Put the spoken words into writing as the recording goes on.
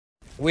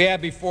We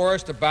have before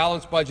us the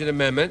balanced budget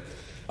amendment,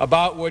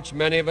 about which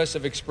many of us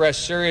have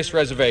expressed serious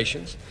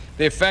reservations,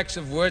 the effects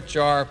of which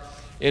are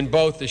in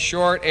both the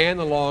short and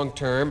the long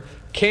term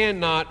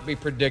cannot be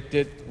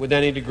predicted with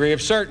any degree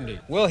of certainty.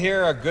 We'll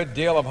hear a good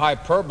deal of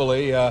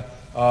hyperbole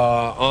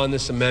on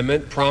this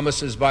amendment,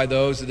 promises by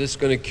those that this is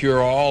going to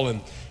cure all, and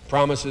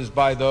promises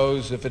by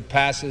those, if it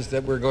passes,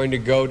 that we're going to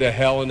go to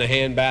hell in a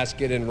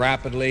handbasket and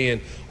rapidly,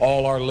 and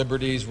all our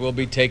liberties will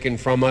be taken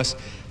from us.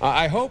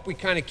 I hope we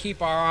kind of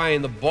keep our eye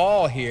on the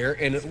ball here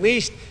and at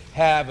least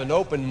have an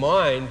open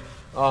mind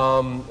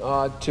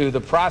to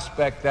the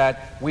prospect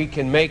that we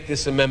can make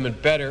this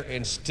amendment better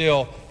and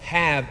still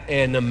have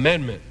an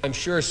amendment. I'm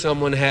sure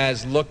someone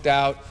has looked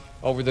out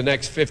over the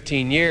next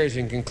 15 years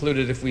and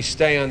concluded if we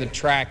stay on the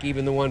track,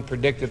 even the one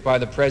predicted by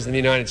the President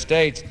of the United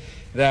States,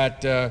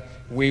 that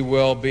we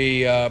will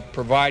be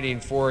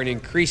providing for an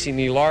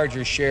increasingly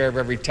larger share of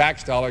every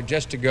tax dollar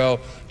just to go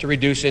to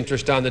reduce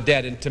interest on the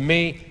debt. And to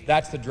me,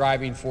 that's the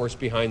driving force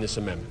behind this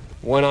amendment.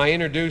 When I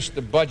introduced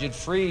the budget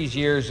freeze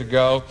years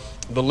ago,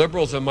 the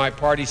liberals in my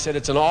party said,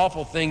 "It's an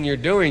awful thing you're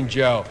doing,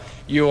 Joe.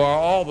 You are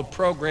all the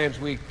programs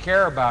we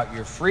care about,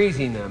 you're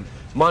freezing them.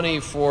 Money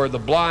for the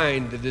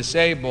blind, the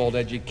disabled,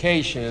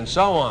 education, and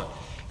so on."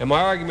 And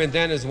my argument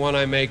then is the one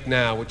I make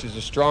now, which is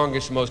the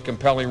strongest, most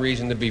compelling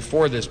reason to be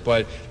for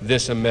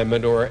this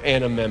amendment or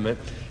an amendment,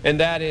 and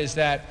that is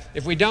that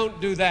if we don't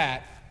do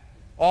that,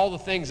 all the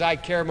things I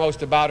care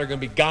most about are going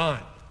to be gone.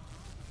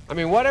 I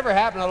mean, whatever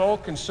happened to that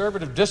old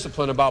conservative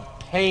discipline about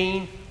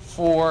paying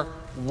for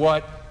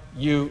what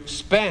you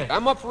spend?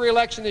 I'm up for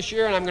re-election this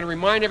year, and I'm going to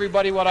remind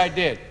everybody what I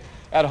did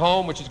at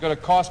home, which is going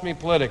to cost me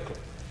politically.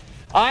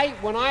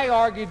 When I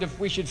argued that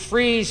we should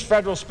freeze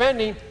federal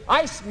spending,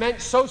 I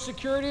meant Social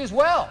Security as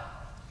well.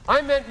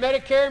 I meant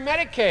Medicare and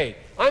Medicaid.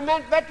 I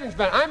meant veterans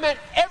benefits. I meant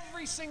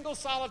every single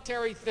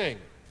solitary thing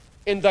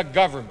in the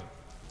government.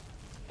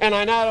 And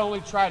I not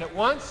only tried it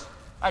once,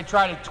 I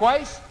tried it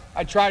twice,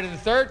 I tried it a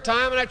third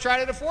time, and I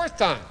tried it a fourth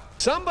time.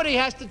 Somebody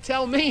has to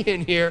tell me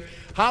in here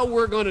how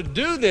we're going to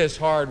do this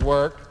hard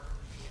work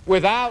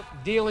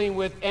without dealing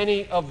with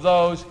any of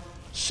those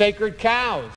sacred cows.